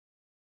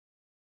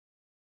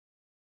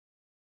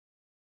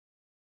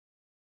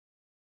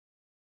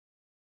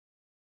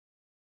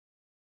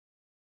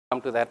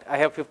come to that. I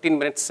have 15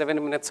 minutes,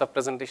 7 minutes of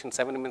presentation,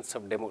 7 minutes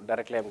of demo.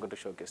 Directly, I'm going to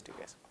showcase to you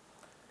guys.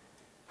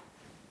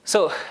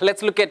 So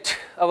let's look at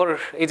our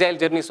Agile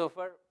journey so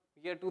far.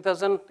 Year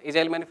 2000,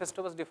 Agile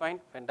Manifesto was defined.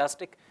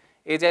 Fantastic.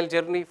 Agile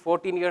journey,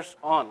 14 years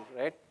on,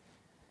 right?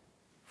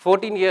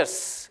 14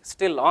 years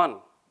still on.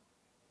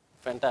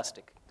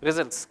 Fantastic.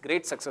 Results,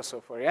 great success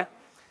so far, yeah?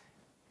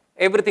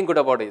 Everything good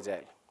about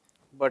Agile,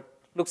 but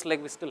looks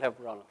like we still have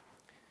problem.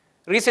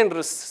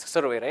 Recent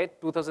survey,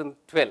 right,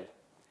 2012.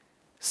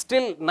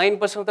 Still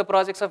 9% of the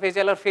projects of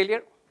Agile are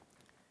failure,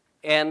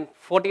 and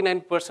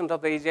 49%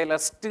 of the Agile are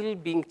still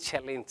being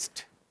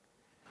challenged.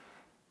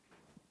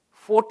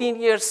 14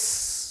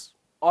 years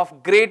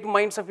of great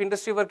minds of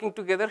industry working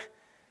together,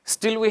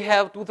 still we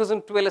have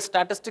 2012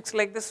 statistics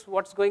like this.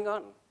 What's going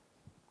on?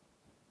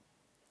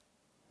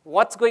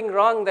 What's going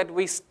wrong that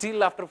we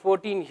still, after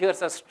 14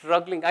 years, are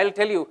struggling? I'll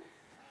tell you,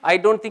 I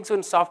don't think so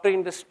in software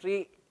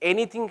industry,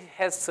 anything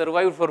has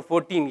survived for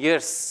 14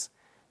 years.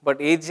 But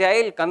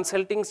Agile,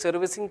 consulting,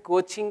 servicing,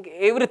 coaching,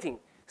 everything.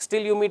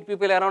 Still you meet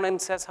people around and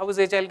says, how is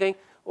Agile going?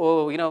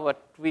 Oh, you know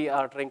what, we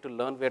are trying to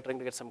learn, we are trying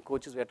to get some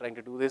coaches, we are trying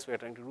to do this, we are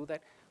trying to do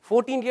that.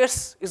 14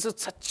 years, is it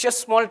such a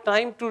small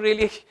time to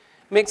really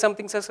make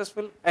something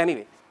successful?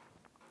 Anyway,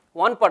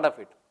 one part of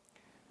it.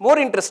 More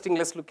interesting,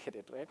 let's look at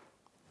it, right?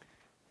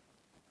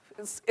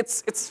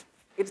 It's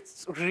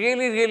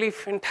really, really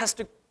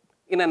fantastic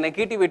in a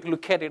negative way to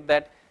look at it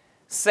that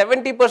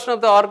 70% of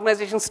the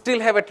organizations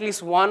still have at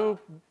least one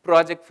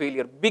project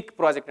failure, big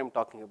project I'm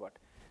talking about.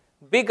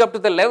 Big up to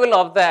the level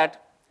of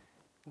that,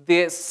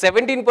 the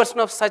 17%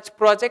 of such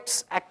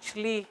projects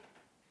actually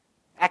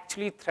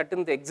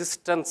threaten the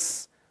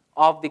existence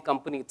of the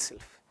company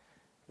itself.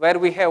 Where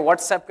we have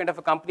WhatsApp kind of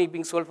a company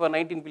being sold for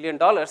 $19 billion,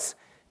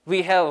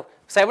 we have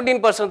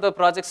 17% of the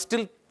projects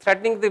still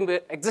threatening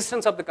the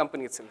existence of the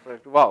company itself.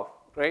 Right? Wow,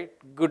 right?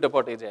 Good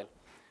about Agile.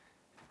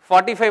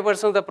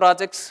 45% of the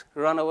projects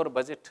run over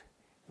budget.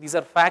 These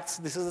are facts.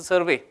 This is a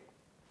survey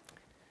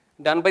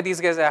done by these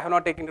guys. I have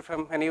not taken it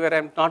from anywhere.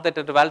 I'm not that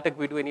at Valtech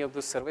we do any of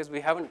those surveys.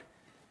 We haven't.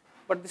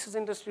 But this is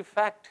industry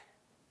fact.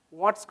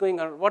 What's going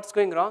on? What's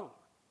going wrong?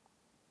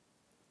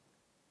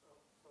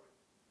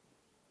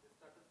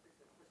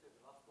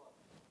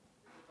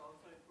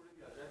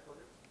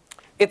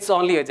 It's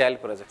only Agile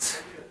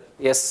projects.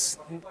 Yes.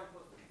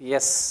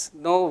 Yes.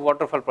 No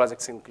waterfall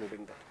projects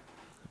including that.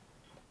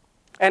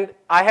 And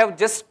I have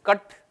just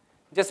cut,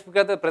 just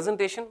because of the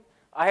presentation,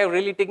 I have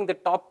really taken the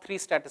top 3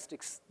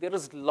 statistics. There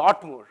is a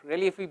lot more.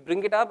 Really, if we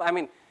bring it up, I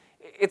mean,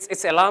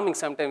 it's alarming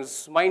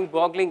sometimes,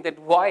 mind-boggling that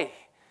why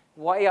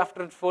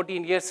after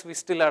 14 years we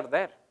still are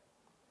there?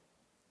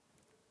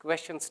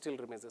 Question still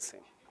remains the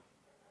same.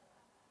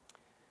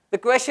 The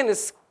question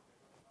is,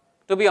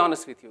 to be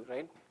honest with you,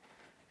 right?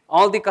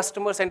 All the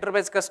customers,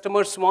 enterprise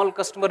customers, small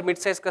customer,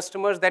 mid-sized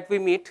customers that we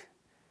meet,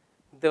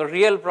 the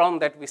real problem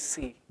that we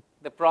see,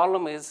 the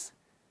problem is,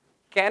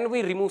 can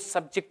we remove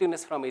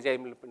subjectiveness from Agile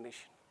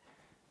implementation?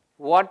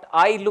 What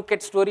I look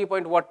at story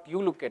point, what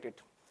you look at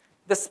it.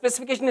 The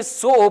specification is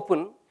so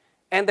open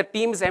and the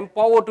team is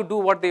empowered to do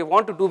what they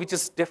want to do, which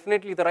is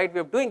definitely the right way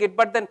of doing it,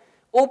 but then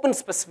open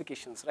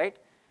specifications, right?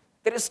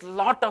 There is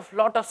lot of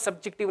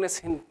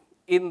subjectiveness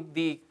in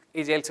the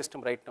Agile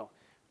system right now.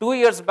 2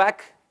 years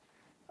back,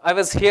 I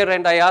was here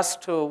and I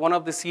asked one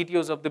of the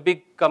CTOs of the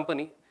big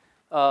company,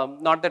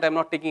 not that I'm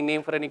not taking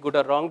name for any good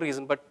or wrong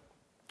reason, but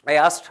I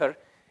asked her,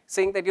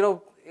 saying that, you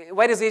know,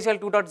 where is Agile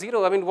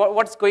 2.0? I mean,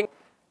 what's going on?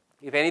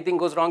 If anything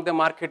goes wrong in the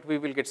market, we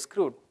will get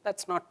screwed.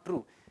 That's not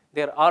true.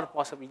 There are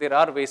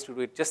ways to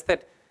do it, just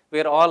that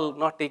we're all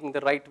not taking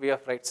the right way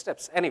of right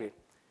steps. Anyway.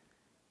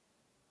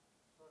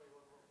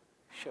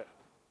 Sure.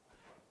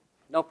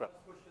 No problem.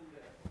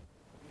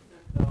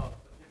 The moment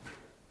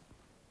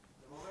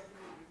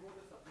you remove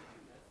the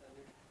subjectiveness and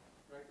you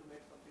try to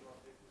make something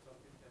objective,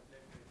 something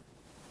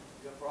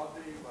template-based, you're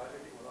probably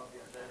violating one of the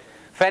Agile.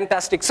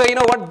 Fantastic. So you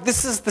know what?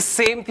 This is the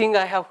same thing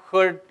I have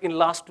heard in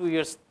last 2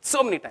 years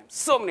so many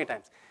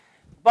times.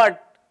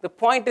 But the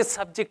point is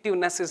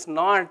subjectiveness is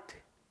not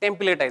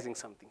templatizing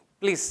something.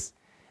 Please.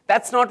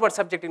 That's not what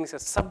subjectiveness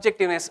is.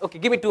 Subjectiveness, okay,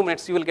 give me 2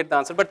 minutes, you will get the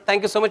answer. But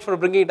thank you so much for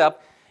bringing it up.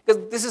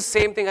 Because this is the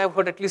same thing I've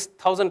heard at least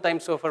 1,000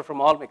 times so far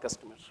from all my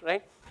customers,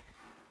 right?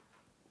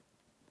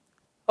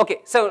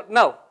 Okay, so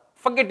now,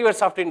 forget your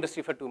software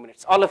industry for 2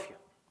 minutes, all of you,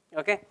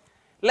 okay?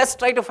 Let's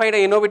try to find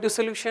an innovative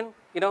solution,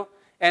 you know,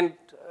 and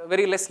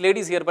very less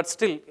ladies here, but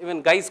still,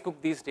 even guys cook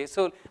these days.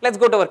 So let's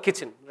go to our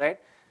kitchen, right?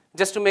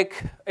 Just to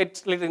make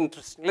it a little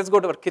interesting. Let's go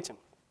to our kitchen,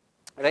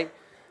 right?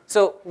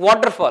 So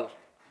waterfall,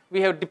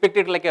 we have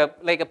depicted like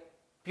a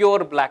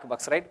pure black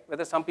box, right?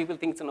 Whether some people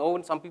think it's an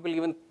oven, some people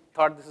even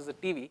thought this is a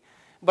TV.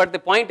 But the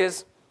point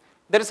is,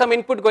 there is some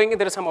input going in,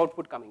 there is some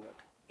output coming out.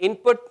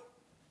 Input,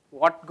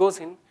 what goes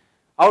in,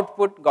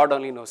 output, God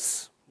only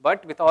knows.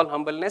 But with all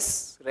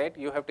humbleness, right,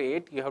 you have to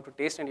eat, you have to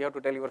taste, and you have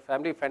to tell your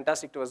family,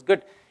 fantastic, it was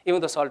good,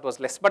 even though salt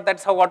was less. But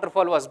that's how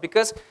waterfall was,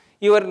 because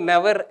you were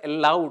never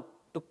allowed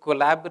to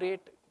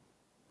collaborate,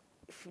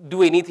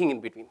 do anything in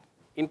between.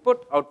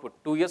 Input, output,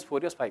 2 years, 4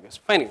 years, 5 years.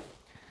 Finally,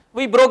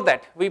 we broke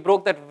that. We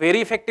broke that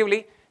very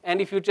effectively. And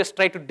if you just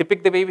try to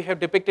depict the way we have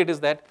depicted is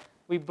that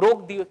we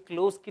broke the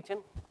closed kitchen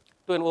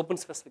to an open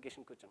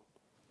specification kitchen.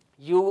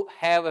 You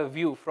have a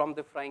view from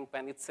the frying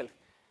pan itself,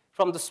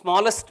 from the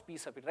smallest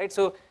piece of it, right?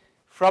 So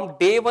from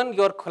day one,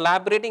 you're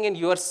collaborating and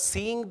you're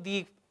seeing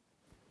the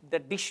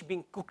dish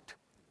being cooked,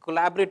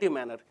 collaborative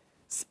manner,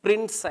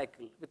 sprint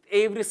cycle, with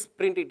every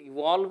sprint it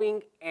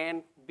evolving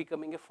and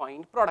becoming a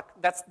fine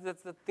product. That's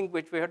the thing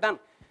which we have done.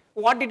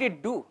 What did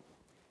it do?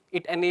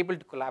 It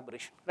enabled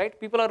collaboration, right?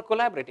 People are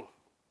collaborating.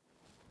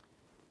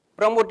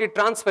 Promoted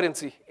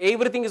transparency.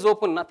 Everything is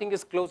open, nothing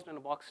is closed in a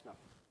box now.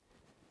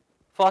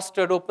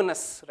 Fostered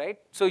openness, right?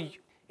 So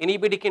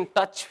anybody can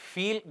touch,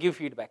 feel, give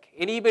feedback.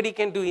 Anybody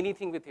can do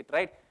anything with it,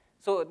 right?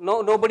 So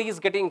nobody is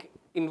getting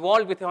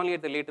involved with only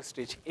at the later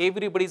stage.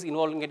 Everybody is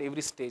involving at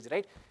every stage,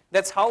 right?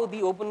 That's how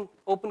the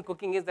open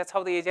cooking is. That's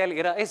how the agile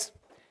era is.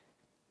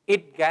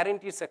 It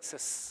guarantees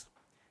success.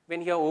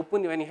 When you are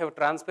open, when you have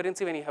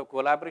transparency, when you have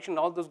collaboration,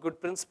 all those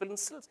good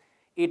principles,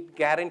 it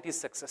guarantees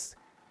success.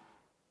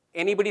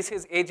 Anybody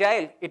says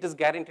agile, it is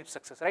guaranteed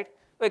success, right?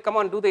 Well, come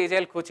on, do the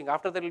agile coaching.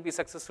 After that, you'll be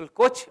successful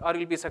coach, or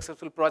you'll be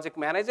successful project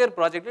manager,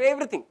 project,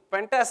 everything.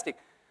 Fantastic.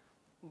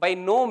 By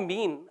no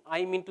mean,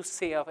 I mean to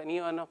say, of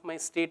any one of my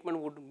statement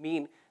would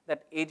mean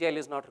that agile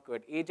is not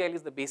required. Agile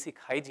is the basic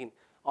hygiene.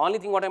 Only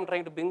thing what I'm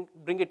trying to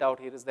bring it out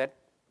here is that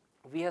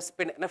we have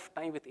spent enough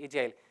time with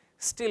agile.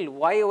 Still,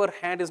 why our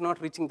hand is not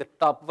reaching the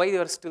top? Why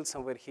you are still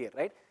somewhere here,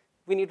 right?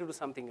 We need to do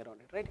something around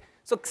it, right?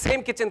 So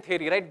same kitchen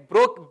theory, right?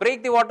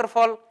 Break the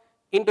waterfall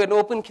into an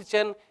open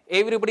kitchen.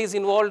 Everybody is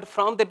involved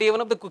from the day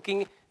one of the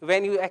cooking.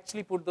 When you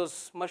actually put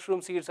those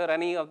mushroom seeds or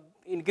any of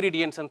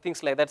ingredients and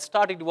things like that,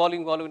 start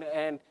evolving,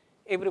 and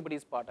everybody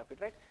is part of it,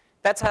 right?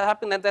 That's how it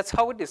happened, and that's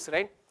how it is,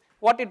 right?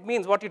 What it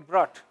means, what it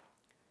brought.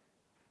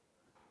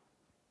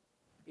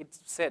 It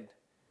said,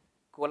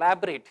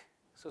 collaborate.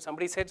 So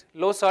somebody said,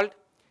 low salt,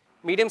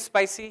 medium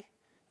spicy,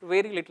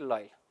 very little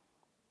oil.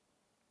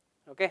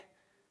 Okay?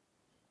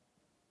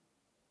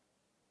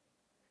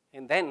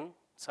 And then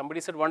somebody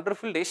said,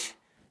 wonderful dish,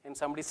 and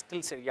somebody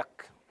still said,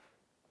 yuck.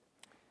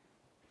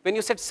 When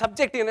you said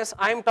subjectiveness,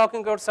 I'm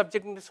talking about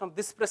subjectiveness from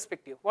this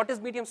perspective. What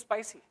is medium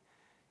spicy?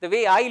 The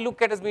way I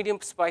look at as medium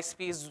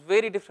spicy is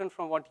very different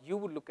from what you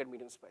would look at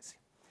medium spicy.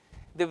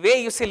 The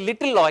way you say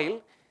little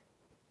oil,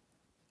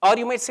 or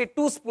you might say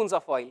 2 spoons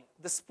of oil.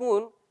 The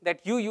spoon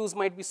that you use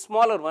might be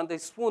smaller one. The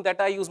spoon that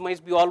I use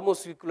might be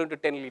almost equivalent to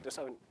 10 liters,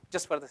 I mean,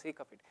 just for the sake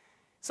of it.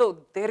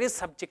 So there is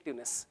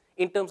subjectiveness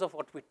in terms of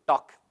what we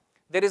talk.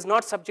 There is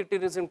not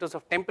subjectiveness in terms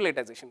of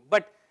templatization.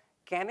 But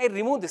can I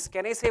remove this?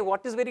 Can I say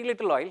what is very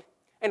little oil?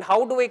 And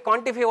how do I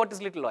quantify what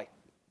is little oil?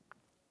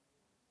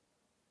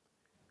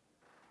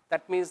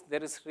 That means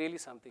there is really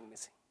something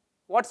missing.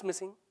 What's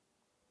missing?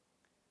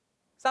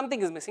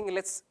 Something is missing.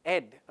 Let's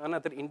add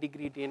another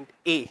ingredient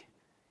A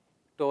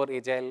to our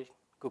agile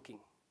cooking.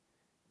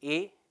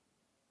 A,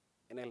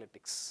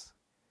 analytics.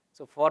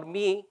 So for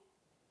me,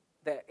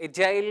 the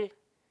agile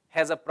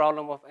has a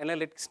problem of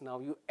analytics now.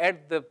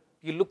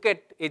 You look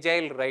at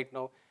agile right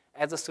now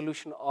as a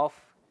solution of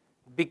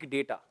big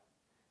data.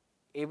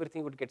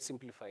 Everything would get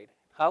simplified.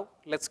 How?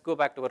 Let's go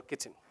back to our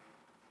kitchen.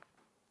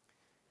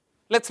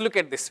 Let's look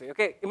at this way,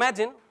 okay?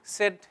 Imagine,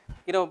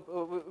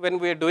 when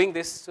we are doing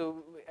this,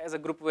 so as a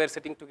group we are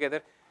sitting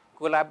together,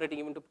 collaborating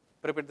even to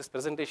prepare this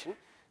presentation.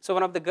 So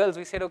one of the girls,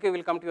 we said, okay,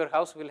 we'll come to your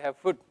house, we'll have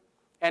food.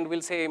 And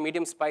we'll say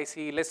medium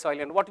spicy, less oil,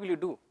 and what will you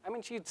do? I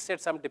mean, she said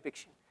some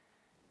depiction.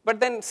 But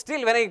then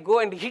still when I go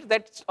and eat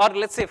that, or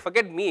let's say,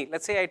 forget me,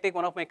 let's say I take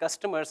one of my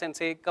customers and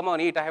say, come on,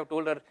 eat, I have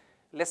told her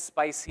less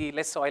spicy,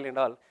 less oil and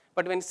all.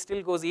 But when he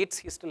still goes eats,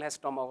 he still has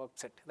stomach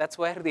upset. That's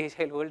where the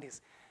agile world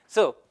is.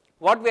 So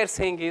what we are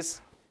saying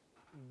is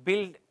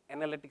build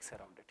analytics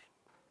around it.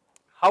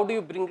 How do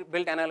you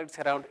build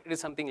analytics around it? It is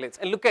something less.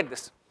 And look at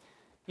this.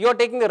 You are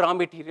taking the raw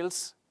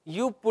materials,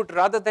 you put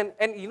rather than,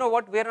 and you know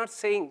what, we are not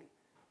saying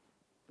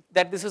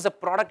that this is a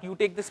product, you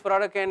take this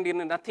product and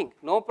nothing.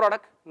 No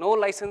product, no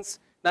license,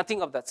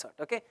 nothing of that sort,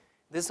 okay?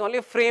 This is only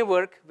a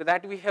framework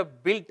that we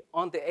have built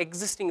on the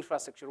existing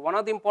infrastructure. One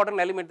of the important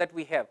elements that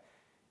we have,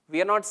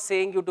 we are not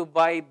saying you to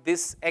buy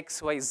this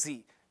X, Y,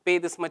 Z, pay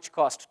this much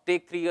cost,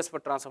 take 3 years for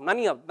transfer,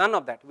 none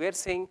of that. We are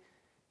saying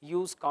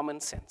use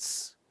common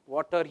sense.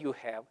 Whatever you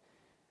have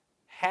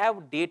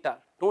data,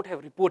 don't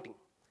have reporting.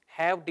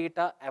 Have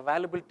data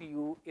available to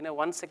you in a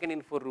 1-second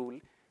info rule,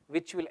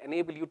 which will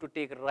enable you to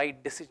take a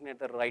right decision at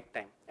the right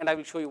time. And I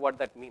will show you what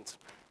that means.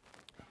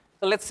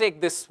 So let's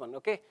take this one,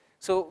 okay?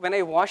 So when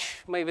I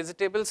wash my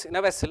vegetables in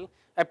a vessel,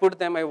 I put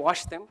them, I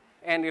wash them,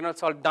 and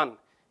it's all done.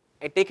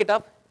 I take it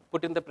up,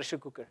 put in the pressure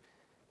cooker.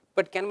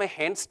 But can my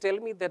hands tell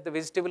me that the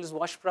vegetable is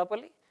washed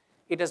properly?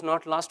 It has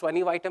not lost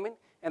any vitamin,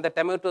 and the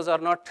tomatoes are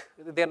not,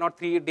 they are not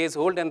 3 days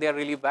old and they are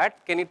really bad.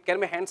 Can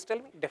my hands tell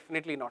me?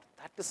 Definitely not.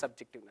 That is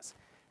subjectiveness.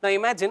 Now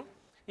imagine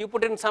you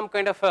put in some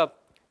kind of a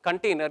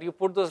container, you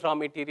put those raw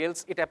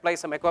materials, it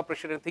applies some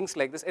aquapressure and things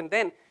like this, and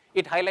then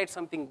it highlights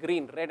something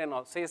green, red and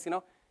all, says,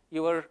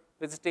 your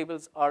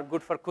vegetables are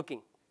good for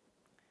cooking.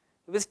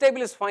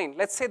 Vegetable is fine.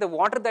 Let's say the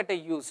water that I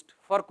used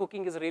for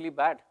cooking is really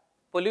bad,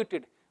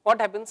 polluted.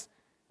 What happens?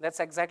 That's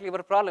exactly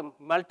our problem.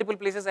 Multiple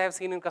places I have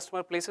seen in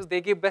customer places,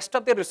 they give best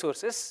of their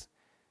resources,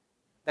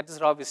 that is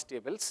raw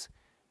vegetables,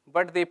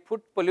 but they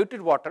put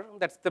polluted water,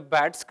 that's the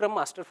bad scrum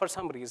master for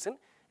some reason,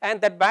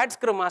 and that bad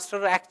scrum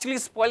master actually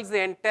spoils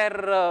the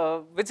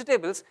entire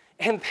vegetables,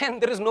 and then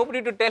there is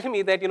nobody to tell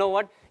me that, you know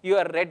what, you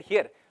are red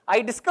here.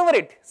 I discover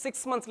it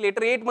 6 months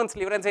later, 8 months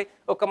later, and say,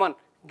 oh, come on,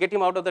 get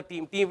him out of the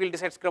team. Team will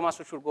decide scrum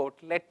master should go out.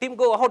 Let him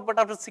go out, but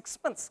after 6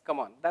 months, come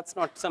on. That's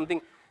not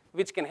something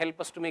which can help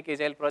us to make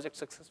agile projects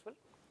successful.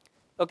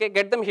 Okay,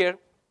 get them here.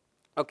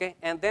 Okay,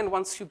 and then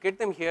once you get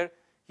them here,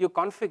 you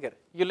configure.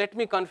 You let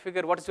me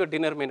configure what is your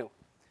dinner menu.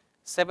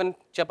 7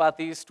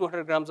 chapatis,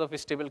 200 grams of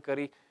vegetable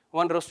curry,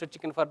 1 roasted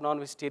chicken for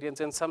non-vegetarians,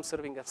 and some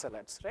serving of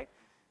salads, right?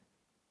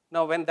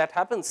 Now, when that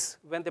happens,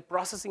 when the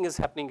processing is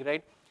happening,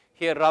 right,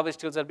 here raw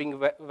vegetables are being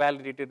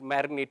validated,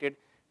 marinated,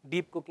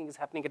 deep cooking is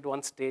happening at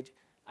one stage,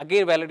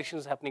 again validation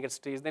is happening at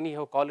stage, then you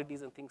have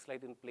qualities and things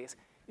like that in place.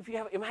 If you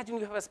have, imagine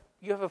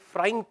you have a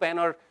frying pan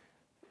or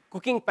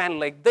cooking pan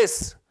like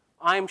this,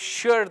 I'm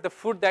sure the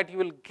food that you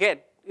will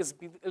get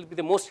will be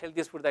the most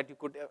healthiest food that you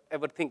could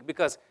ever think,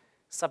 because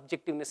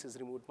subjectiveness is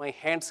removed. My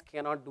hands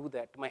cannot do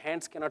that. My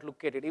hands cannot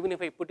look at it. Even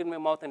if I put it in my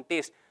mouth and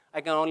taste,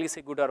 I can only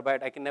say good or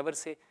bad. I can never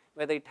say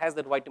whether it has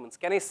the vitamins.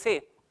 Can I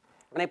say,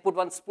 when I put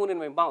 1 spoon in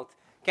my mouth,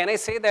 can I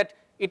say that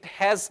it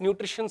has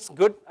nutrition's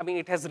good? I mean,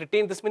 it has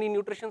retained this many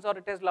nutritions or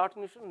it has lot of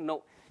nutrition?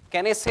 No.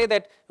 Can I say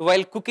that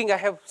while cooking I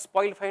have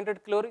spoiled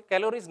 500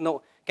 calories?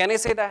 No. Can I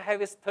say that I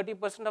have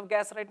 30% of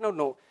gas right now?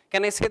 No.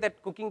 Can I say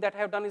that cooking that I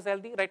have done is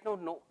healthy right now?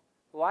 No.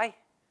 Why?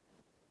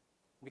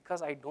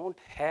 Because I don't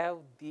have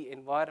the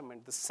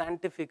environment, the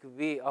scientific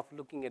way of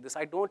looking at this.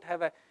 I don't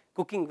have a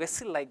cooking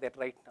vessel like that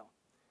right now.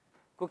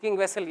 Cooking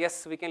vessel,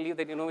 yes, we can leave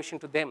that innovation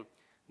to them.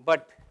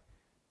 But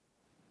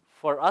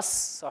for us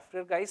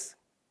software guys,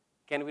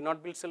 can we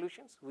not build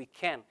solutions? We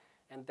can.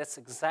 And that's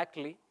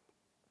exactly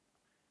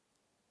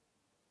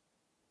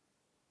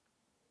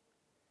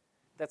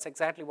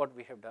what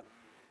we have done.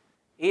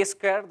 A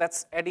square,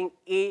 that's adding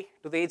A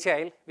to the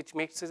agile, which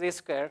makes it A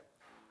square.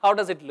 How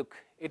does it look?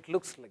 It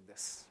looks like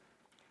this.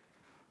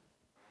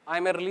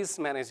 I'm a release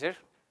manager.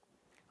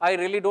 I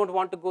really don't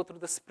want to go through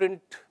the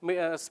sprint,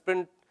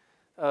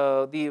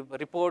 the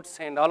reports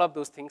and all of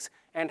those things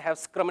and have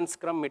scrum and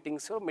scrum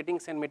meetings, so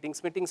meetings and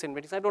meetings, meetings and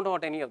meetings. I don't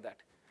want any of that.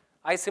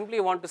 I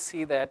simply want to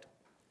see that,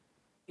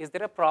 is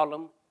there a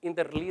problem in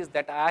the release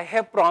that I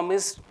have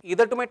promised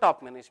either to my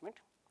top management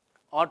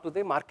or to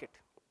the market?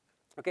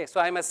 Okay,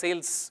 so I'm a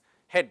sales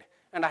head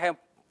and I have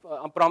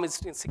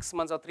promised in 6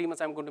 months or 3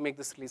 months I'm going to make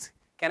this release.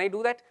 Can I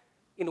do that?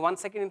 In 1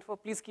 second info,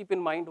 please keep in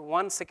mind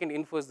 1 second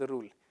info is the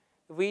rule.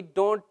 We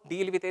don't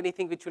deal with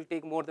anything which will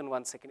take more than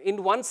 1 second.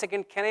 In 1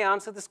 second, can I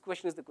answer this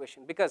question is the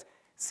question, because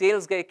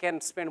sales guy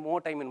can spend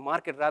more time in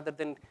market rather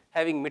than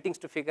having meetings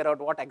to figure out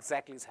what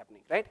exactly is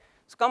happening, right?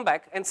 So come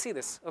back and see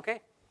this,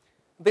 okay?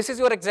 This is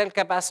your Agile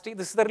capacity.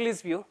 This is the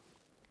release view.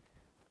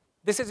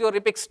 This is your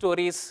epic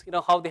stories, you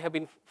know, how they have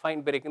been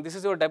fine breaking. This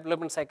is your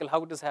development cycle,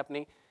 how it is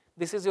happening.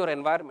 This is your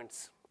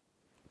environments.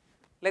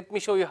 Let me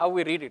show you how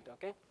we read it,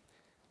 okay?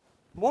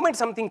 Moment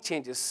something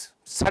changes,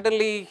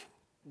 suddenly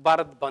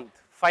Bharat Bandh,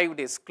 5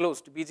 days,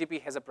 closed,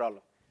 BJP has a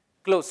problem.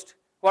 Closed.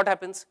 What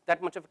happens?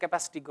 That much of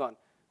capacity gone.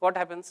 What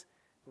happens?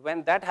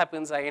 When that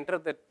happens, I enter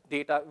the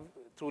data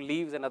through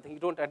leaves and nothing. You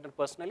don't enter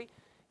personally.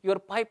 Your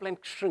pipeline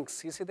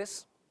shrinks. You see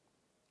this?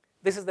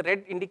 This is the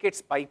red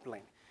indicates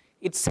pipeline.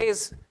 It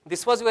says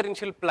this was your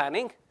initial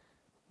planning,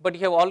 but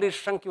you have already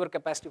shrunk your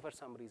capacity for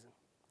some reason.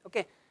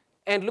 Okay?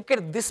 And look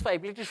at this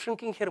pipe. It is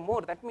shrinking here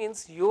more. That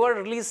means your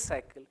release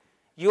cycle,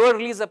 your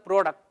release of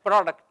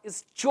product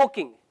is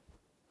choking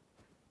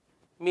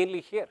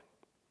mainly here.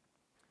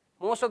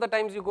 Most of the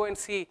times you go and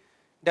see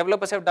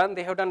developers have done,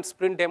 they have done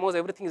sprint demos,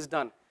 everything is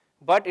done.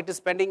 But it is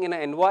pending in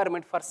an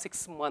environment for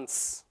 6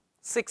 months.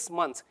 6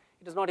 months.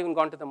 It has not even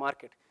gone to the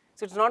market.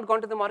 So it's not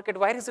gone to the market.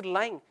 Why is it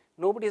lying?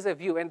 Nobody has a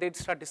view, and they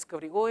start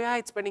discovering, oh yeah,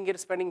 it's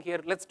spending here,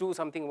 let's do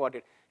something about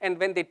it. And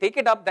when they take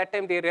it up, that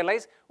time they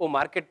realize, oh,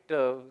 market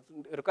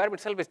requirement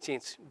itself has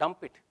changed,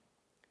 dump it.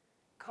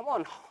 Come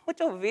on, how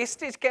much of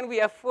wastage can we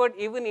afford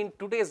even in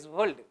today's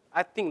world?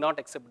 I think not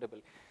acceptable.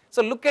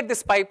 So look at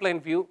this pipeline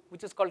view,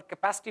 which is called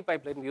capacity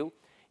pipeline view.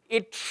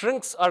 It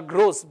shrinks or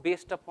grows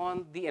based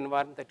upon the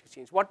environment that you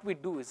change. What we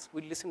do is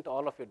we listen to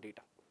all of your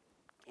data,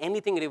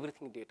 anything and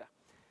everything data,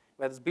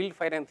 whether it's build,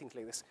 fire, and things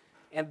like this,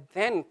 and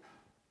then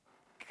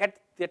get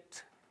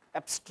that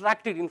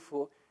abstracted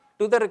info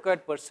to the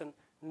required person,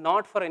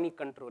 not for any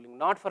controlling,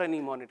 not for any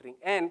monitoring.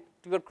 And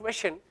to your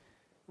question,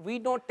 we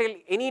don't tell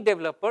any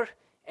developer,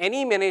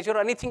 any manager,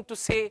 anything to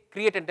say,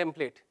 create a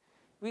template.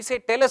 We say,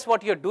 tell us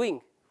what you're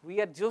doing.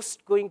 We are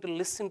just going to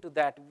listen to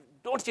that.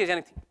 Don't change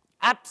anything,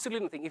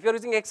 absolutely nothing. If you're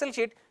using Excel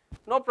sheet,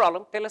 no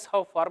problem. Tell us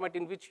how format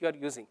in which you are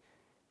using.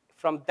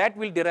 From that,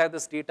 we'll derive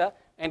this data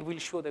and we'll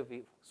show the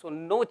view. So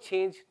no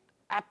change,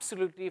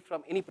 absolutely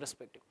from any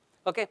perspective,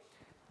 okay?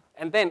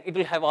 And then it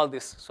will have all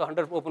this. So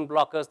 100 open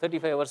blockers,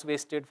 35 hours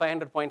wasted,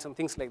 500 points and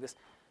things like this.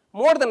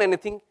 More than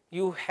anything,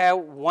 you have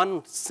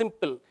one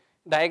simple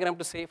diagram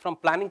to say from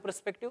planning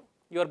perspective,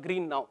 you are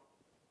green now.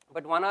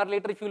 But 1 hour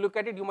later, if you look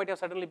at it, you might have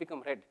suddenly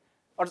become red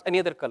or any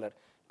other color.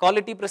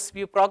 Quality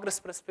perspective, progress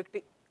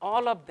perspective,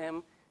 all of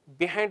them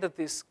behind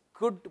this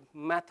good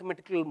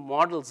mathematical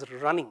models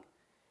running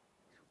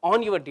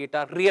on your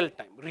data real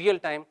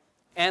time,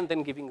 and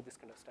then giving you this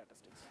kind of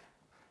statistics.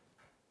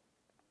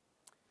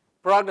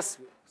 Progress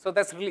view. So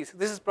that's release.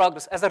 This is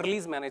progress as a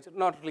release manager,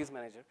 not release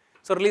manager.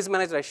 So release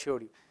manager I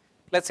showed you.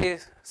 Let's say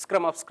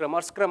Scrum of Scrum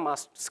or Scrum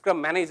Master,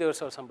 Scrum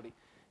managers or somebody,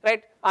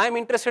 right? I'm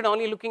interested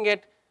only looking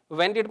at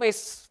when did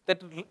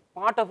that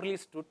part of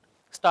release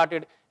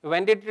started,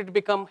 when did it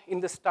become in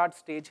the start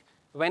stage,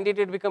 when did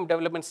it become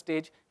development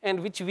stage, and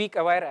which week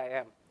aware I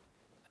am.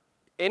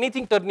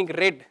 Anything turning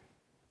red,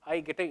 I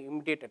get an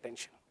immediate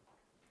attention.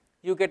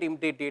 You get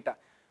immediate data.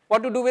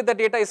 What to do with the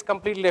data is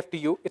completely left to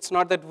you. It's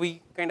not that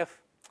we kind of,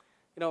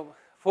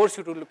 force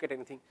you to look at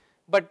anything.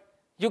 But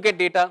you get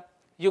data,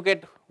 you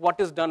get what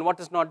is done, what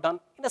is not done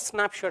in a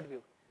snapshot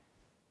view.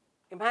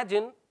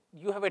 Imagine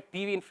you have a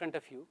TV in front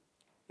of you.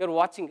 You're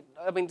watching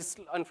it, just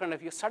in front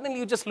of you. Suddenly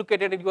you just look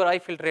at it and your eye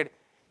feels red.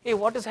 Hey,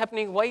 what is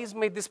happening? Why is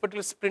this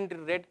particular sprint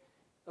in red?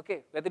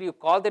 Okay, whether you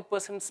call that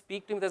person,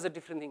 speak to him, that's a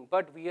different thing.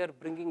 But we are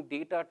bringing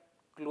data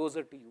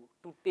closer to you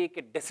to take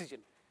a decision.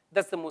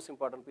 That's the most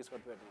important piece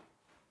what we are doing.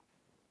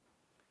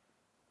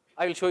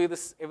 I will show you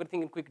this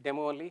everything in quick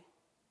demo only.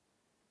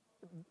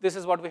 This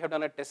is what we have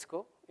done at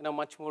Tesco in a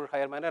much more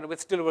higher manner, and we're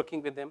still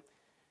working with them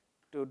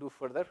to do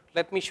further.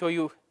 Let me show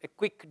you a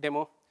quick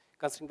demo,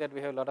 considering that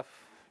we have a lot of.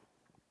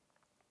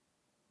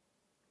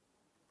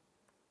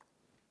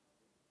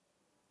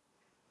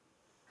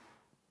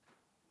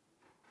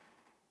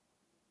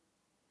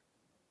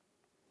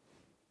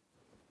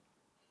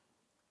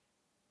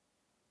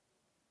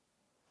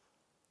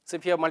 So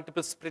if you have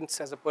multiple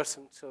sprints as a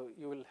person, so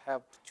you will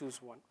have to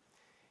choose one.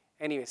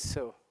 Anyways,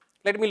 so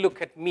let me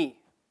look at me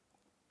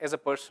as a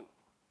person.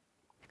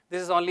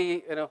 This is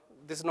only,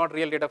 this is not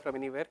real data from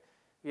anywhere.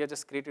 We have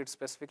just created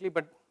specifically,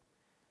 but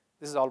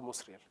this is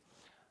almost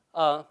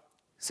real.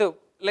 So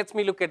let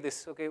me look at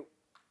this, okay?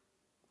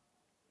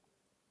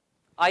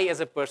 I as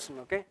a person,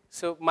 okay?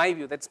 So my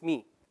view, that's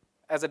me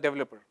as a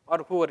developer or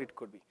whoever it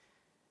could be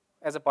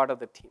as a part of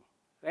the team,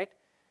 right?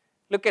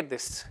 Look at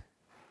this.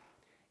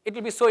 It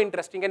will be so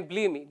interesting, and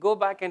believe me, go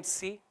back and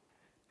see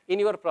in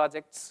your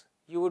projects,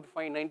 you would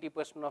find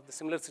 90% of the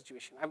similar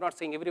situation. I'm not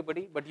saying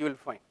everybody, but you will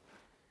find.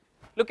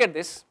 Look at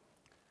this.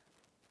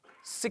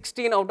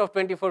 16 out of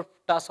 24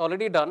 tasks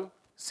already done,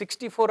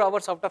 64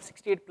 hours out of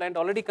 68 planned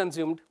already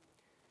consumed,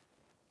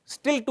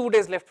 still 2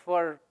 days left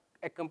for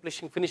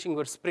finishing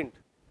your sprint.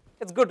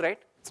 It's good,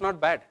 right? It's not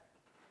bad.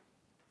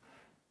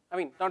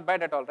 Not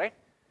bad at all, right?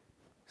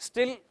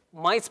 Still,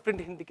 my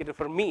sprint indicator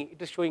for me,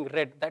 it is showing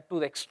red, that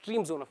to the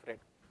extreme zone of red.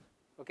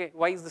 Okay,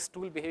 why is this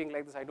tool behaving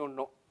like this? I don't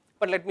know.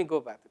 But let me go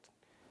back.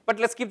 But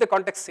let's keep the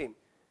context same.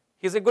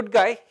 He's a good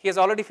guy. He has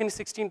already finished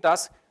 16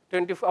 tasks,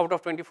 20 out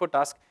of 24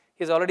 tasks.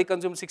 He has already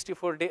consumed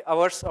 64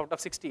 hours out of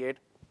 68.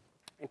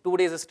 And 2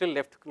 days is still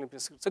left.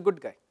 It's a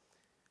good guy.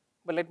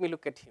 But let me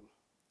look at him.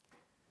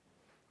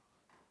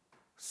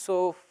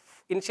 So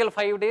initial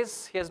 5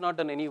 days, he has not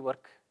done any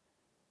work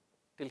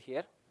till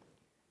here.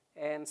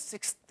 And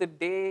 6th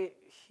day,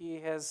 he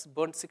has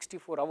burned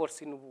 64 hours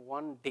in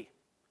 1 day.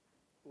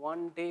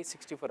 1 day,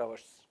 64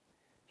 hours.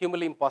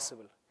 Humanly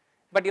impossible.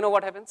 But you know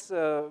what happens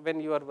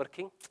when you are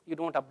working? You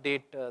don't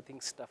update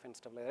stuff and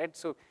stuff like that.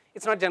 So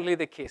it's not generally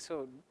the case.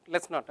 So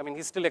let's not.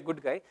 He's still a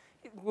good guy.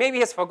 Maybe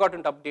he has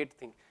forgotten to update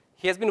thing.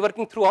 He has been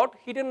working throughout.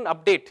 He didn't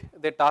update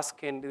the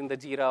task in the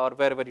Jira or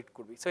wherever it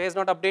could be. So he has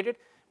not updated,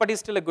 but he's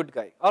still a good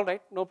guy. All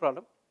right, no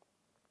problem.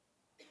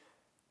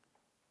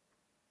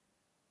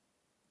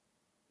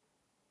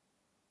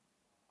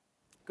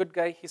 Good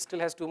guy. He still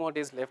has 2 more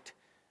days left.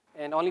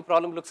 And only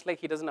problem looks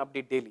like he doesn't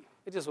update daily,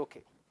 which is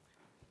okay.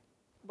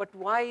 But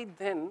why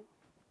then,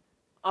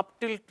 up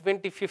till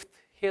 25th,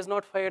 he has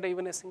not fired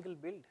even a single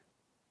build?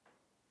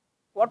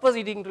 What was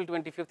he doing till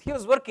 25th? He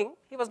was working.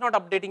 He was not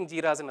updating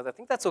Jiras and other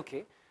things. That's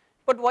okay.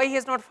 But why he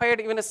has not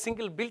fired even a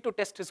single build to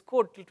test his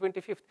code till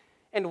 25th?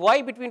 And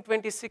why between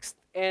 26th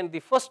and the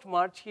 1st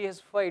March, he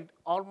has fired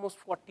almost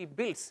 40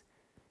 builds?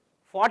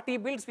 40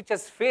 builds which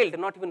has failed,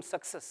 not even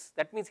success.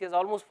 That means he has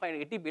almost fired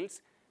 80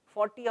 builds.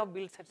 40 of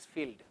builds has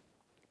failed.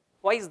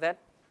 Why is that?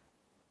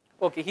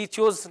 Okay, he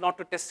chose not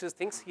to test his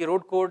things. He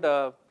wrote code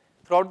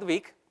throughout the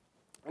week.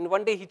 And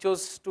one day he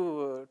chose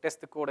to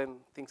test the code and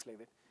things like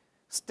that.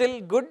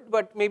 Still good,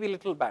 but maybe a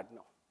little bad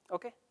now.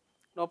 Okay,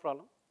 no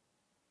problem.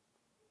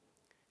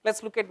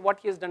 Let's look at what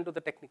he has done to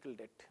the technical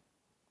debt.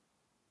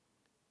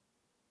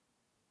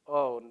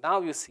 Oh,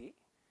 now you see,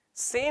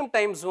 same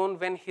time zone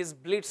when his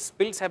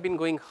builds have been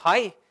going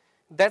high,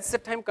 that's the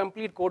time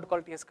complete code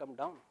quality has come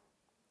down.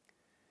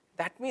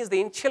 That means the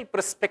initial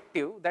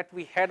perspective that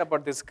we had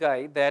about this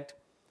guy, that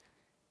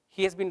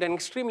he has been done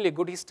extremely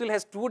good. He still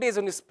has 2 days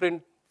on his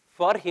sprint.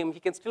 For him, he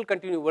can still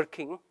continue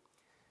working,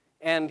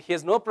 and he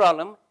has no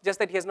problem, just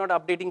that he is not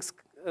updating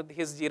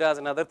his Jiras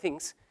and other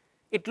things.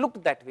 It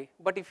looked that way,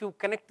 but if you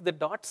connect the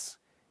dots,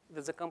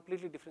 there's a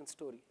completely different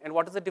story. And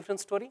what is the different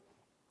story?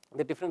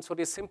 The different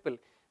story is simple.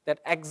 that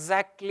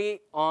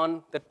exactly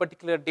on that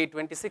particular day,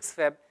 26th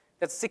Feb,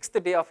 that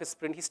 6th day of his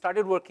sprint, he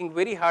started working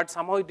very hard.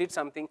 Somehow he did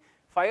something,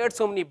 fired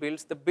so many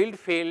builds, the build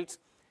failed,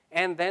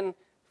 and then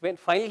when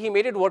finally he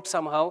made it work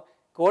somehow,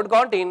 code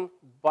got in,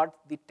 but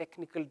the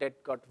technical debt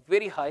got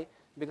very high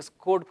because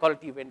code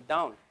quality went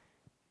down.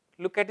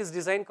 Look at his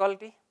design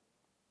quality.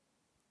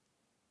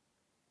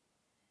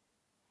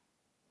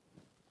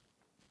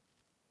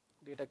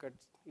 Data cut,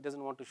 he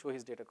doesn't want to show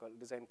his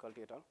design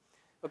quality at all.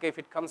 Okay, if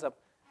it comes up,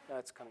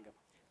 it's coming up.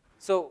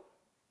 So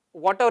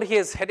whatever he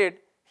has headed,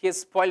 he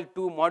has spoiled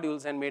 2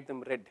 modules and made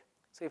them red.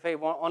 So if I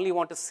only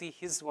want to see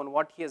his one,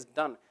 what he has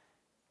done,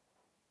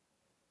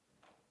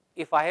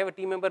 if I have a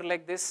team member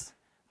like this,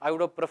 I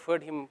would have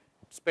preferred him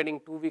spending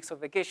 2 weeks of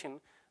vacation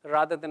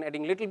rather than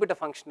adding a little bit of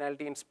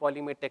functionality and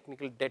spoiling my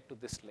technical debt to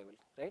this level,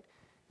 right?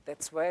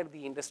 That's where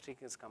the industry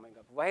is coming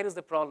up. Where is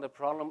the problem? The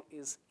problem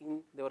is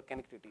in their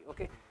connectivity,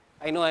 okay?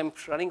 I know I'm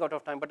running out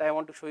of time, but I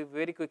want to show you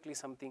very quickly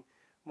something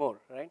more,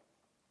 right?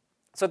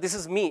 So this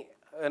is me,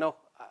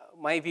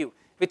 my view,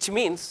 which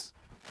means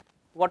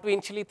what we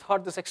initially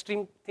thought this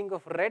extreme thing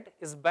of red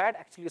is bad,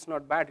 actually it's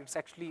not bad, it's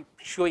actually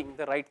showing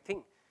the right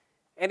thing.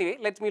 Anyway,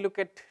 let me look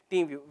at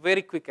team view.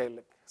 Very quick, I'll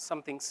look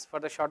some things for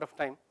the short of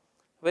time.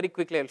 Very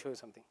quickly, I'll show you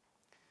something.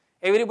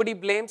 Everybody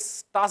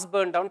blames task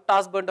burn down.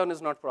 Task burn down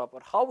is not proper.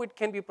 How it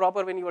can be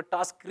proper when your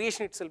task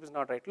creation itself is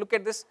not right? Look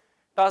at this.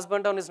 Task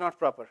burn down is not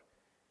proper.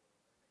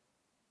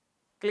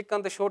 Click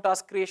on the show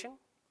task creation.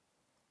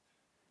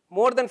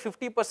 More than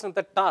 50% of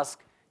the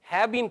tasks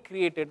have been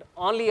created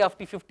only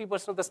after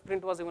 50% of the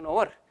sprint was even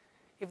over.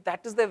 If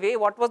that is the way,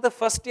 what was the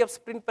first day of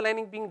sprint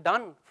planning being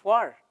done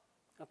for?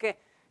 Okay,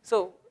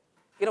 so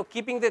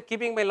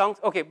keeping my long,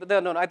 okay,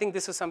 but no, I think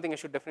this is something I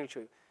should definitely show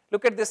you.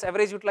 Look at this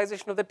average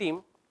utilization of the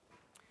team.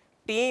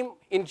 Team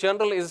in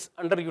general is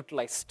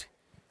underutilized.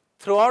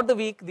 Throughout the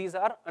week, these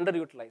are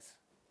underutilized.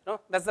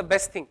 That's the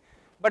best thing.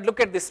 But look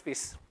at this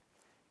piece.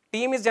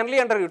 Team is generally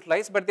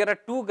underutilized, but there are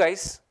 2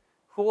 guys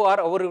who are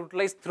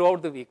overutilized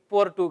throughout the week.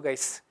 Poor 2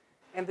 guys.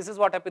 And this is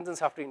what happens in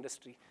software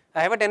industry.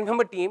 I have a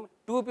 10-member team.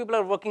 2 people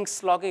are working,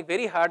 slogging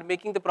very hard,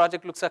 making the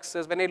project look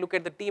success. When I look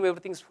at the team,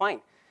 everything's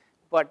fine.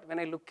 But when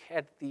I look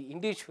at the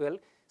individual,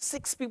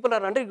 6 people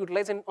are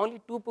underutilized and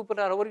only 2 people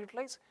are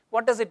overutilized.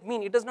 What does it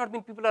mean? It does not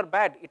mean people are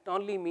bad. It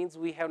only means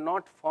we have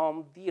not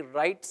formed the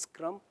right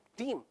Scrum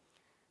team.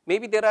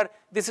 Maybe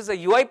this is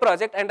a UI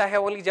project and I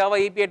have only Java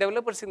API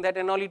developers in that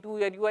and only 2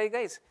 are UI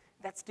guys.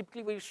 That's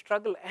typically where you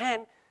struggle,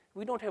 and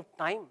we don't have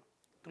time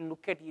to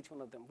look at each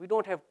one of them. We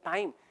don't have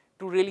time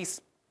to really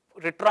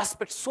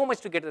retrospect so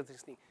much to get at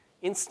this thing.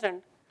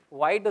 Instead,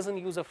 why doesn't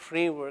use a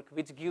framework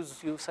which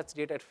gives you such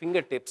data at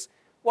fingertips?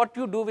 What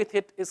you do with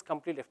it is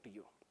completely up to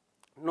you.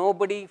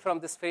 Nobody from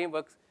this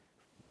framework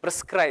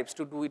prescribes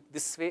to do it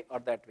this way or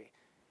that way.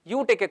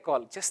 You take a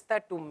call, just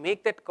that to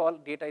make that call,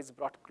 data is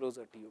brought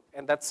closer to you.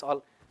 And that's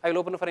all. I will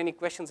open for any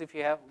questions if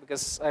you have,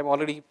 because I'm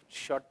already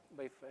short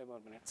by 5 more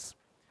minutes.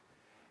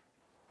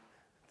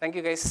 Thank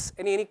you, guys.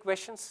 Any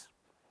questions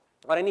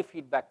or any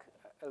feedback?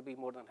 I'll be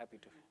more than happy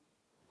to.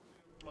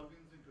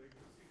 Plugins into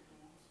existing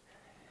tools come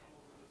up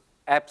with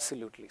this.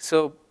 Absolutely.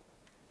 So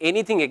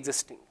anything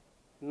existing,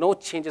 no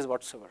changes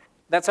whatsoever.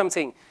 That's what I'm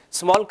saying.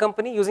 Small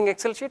company using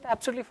Excel sheet,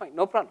 absolutely fine,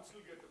 no problem.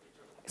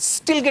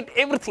 Still get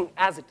everything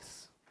as it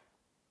is.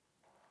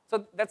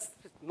 So that's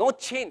no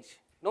change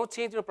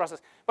in the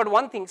process. But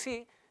one thing,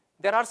 see,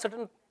 there are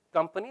certain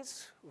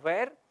companies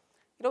where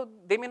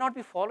they may not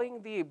be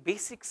following the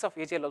basics of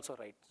Agile also,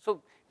 right?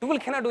 So tool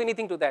cannot do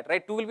anything to that,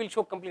 right? Tool will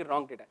show completely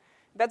wrong data.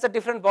 That's a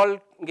different ball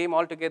game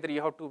altogether.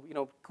 You have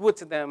to coach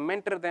them,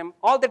 mentor them.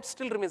 All that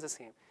still remains the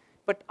same.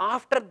 But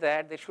after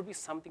that, there should be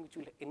something which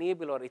will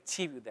enable or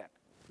achieve you that.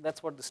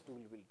 That's what this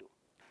tool will do.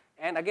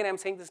 And again, I'm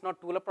saying this is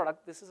not tool or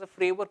product. This is a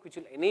framework which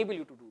will enable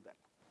you to do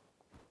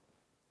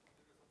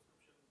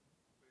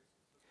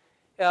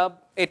that.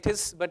 It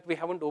is, but we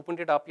haven't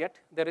opened it up yet.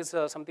 There is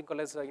something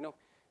called as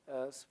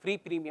free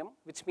premium,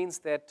 which means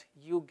that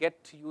you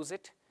get to use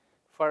it.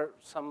 For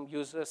some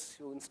users,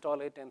 you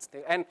install it and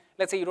stay. And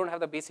let's say you don't have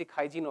the basic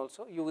hygiene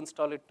also, you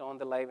install it on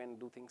the live and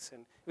do things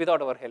and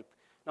without our help,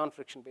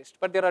 non-friction based.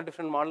 But there are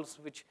different models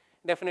which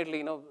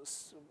definitely,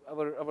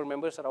 our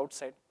members are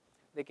outside.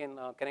 They can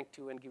connect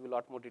you and give you a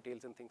lot more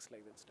details and things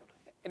like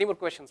that. Any more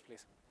questions,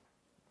 please?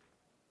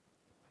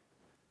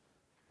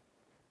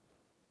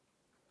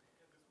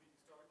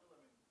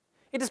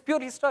 It is pure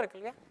historical,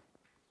 yeah.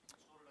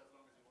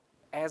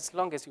 As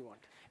long as you want.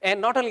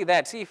 And not only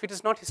that, see, if it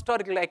is not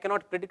historical, I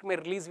cannot predict my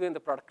release view and the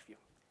product view.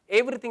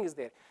 Everything is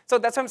there. So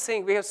that's what I'm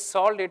saying. We have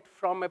solved it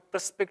from a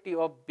perspective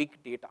of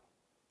big data,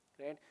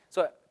 right?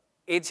 So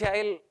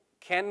Agile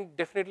can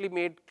definitely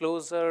made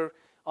closer.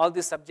 All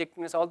this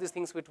subjectiveness, all these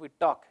things which we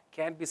talk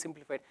can be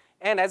simplified.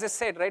 And as I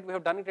said, right, we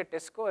have done it at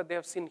Tesco. They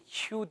have seen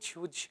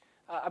huge.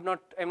 I'm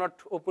not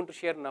open to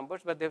share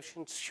numbers, but they have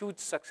seen huge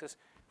success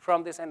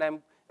from this.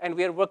 And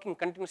we are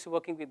continuously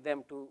working with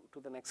them to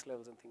the next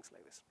levels and things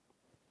like this.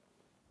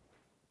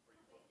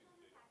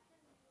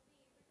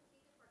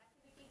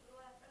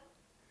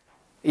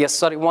 Yes,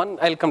 sorry,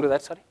 I'll come to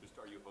that, sorry. Just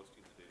are you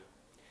hosting the data?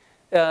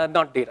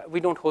 Not data. We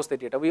don't host the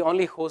data. We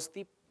only host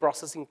the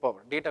processing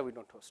power. Data we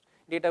don't host.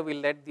 Data we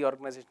let the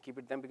organization keep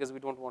it them because we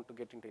don't want to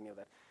get into any of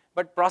that.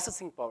 But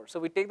processing power. So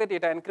we take the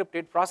data, encrypt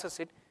it, process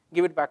it,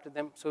 give it back to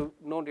them. So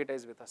no data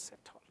is with us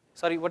at all.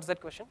 Sorry, what's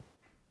that question?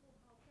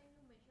 How can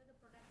you measure the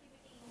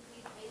productivity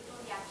increase based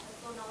on the action?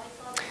 So now I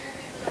saw 2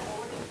 people are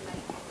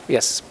overutilized.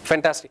 Yes,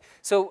 fantastic.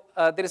 So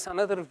there is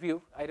another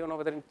view. I don't know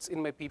whether it's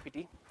in my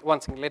PPT. One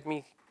second, let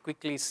me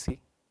quickly see.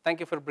 Thank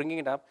you for bringing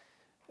it up.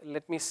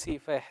 Let me see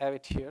if I have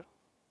it here.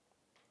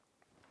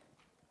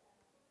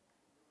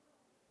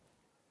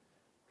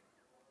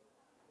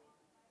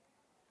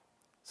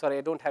 Sorry,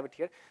 I don't have it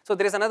here. So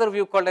there is another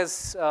view called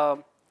as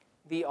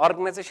the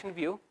organization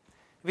view,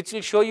 which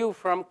will show you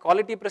from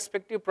quality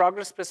perspective,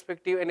 progress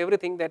perspective, and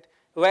everything that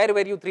where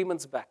were you 3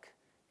 months back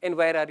and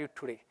where are you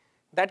today.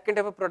 That kind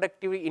of a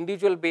productivity,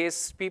 individual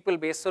base, people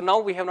base. So now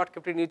we have not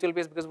kept it individual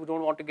base because we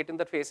don't want to get in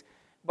that phase.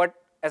 But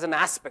as an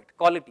aspect,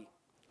 quality.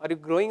 Are you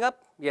growing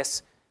up?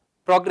 Yes.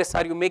 Progress,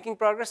 are you making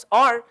progress?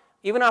 Or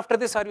even after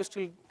this, are you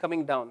still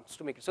coming down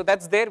to make it? So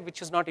that's there,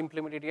 which is not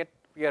implemented yet.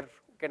 We are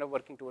kind of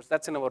working towards.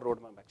 That's in our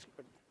roadmap actually.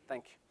 But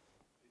thank you.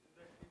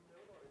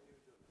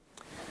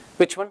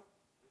 Which one?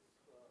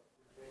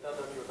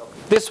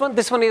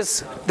 This one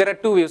is, there are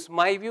 2 views,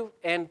 my view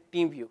and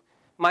team view.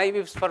 My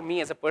view is for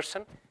me as a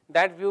person.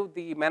 That view,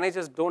 the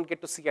managers don't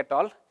get to see at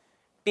all.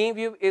 Team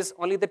view is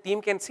only the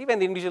team can see and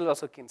the individual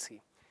also can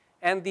see.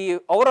 And the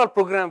overall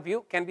program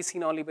view can be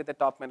seen only by the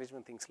top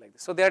management, things like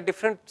this. So there are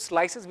different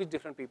slices which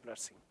different people are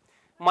seeing.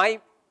 If the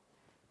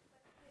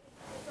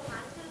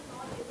manager is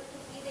not able to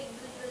see the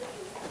individual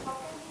view, how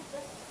can he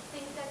just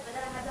think that whether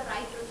I have the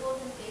right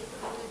resource in place to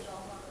do the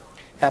job or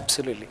not?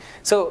 Absolutely.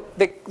 So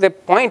the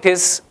point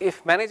is,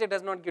 if manager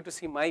does not get to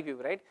see my view,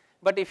 right?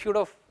 But if you would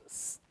have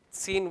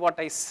seen what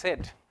I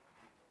said,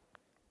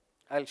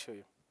 I'll show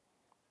you.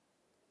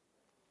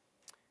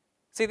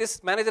 See,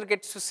 this manager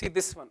gets to see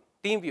this one,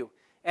 team view,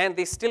 and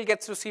they still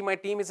gets to see my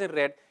team is in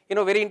red. You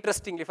know, very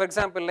interestingly, for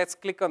example, let's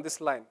click on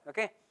this line,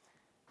 okay?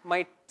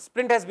 My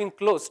sprint has been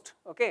closed,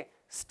 okay?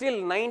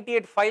 Still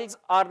 98 files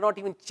are not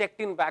even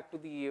checked in back to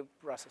the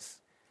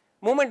process.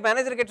 Moment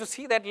manager gets to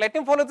see that, let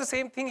him follow the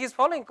same thing he's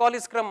following, call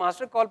his scrum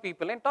master, call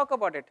people and talk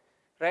about it,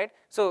 right?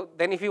 So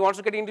then if he wants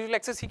to get individual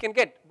access, he can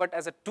get, but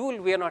as a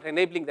tool, we are not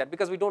enabling that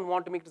because we don't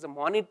want to make it as a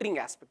monitoring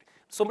aspect.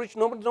 So much,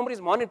 nobody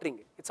is monitoring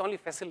it, it's only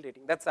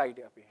facilitating, that's the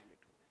idea behind it.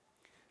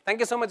 Thank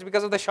you so much.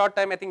 Because of the short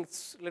time, I think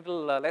it's a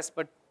little less,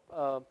 but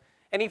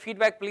any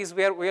feedback, please,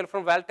 we are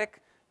from Valtech.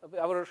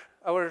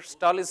 Our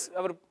stall is,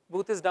 our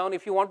booth is down.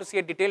 If you want to see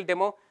a detailed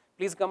demo,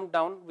 please come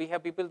down. We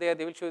have people there,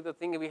 they will show you the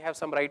thing. We have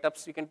some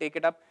write-ups, you can take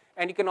it up.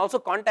 And you can also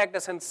contact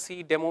us and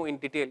see demo in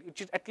detail,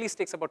 which at least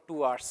takes about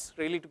 2 hours,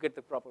 really, to get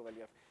the proper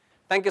value of.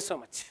 Thank you so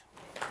much.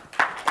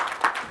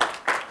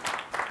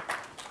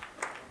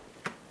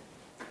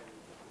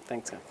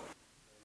 Thanks, sir.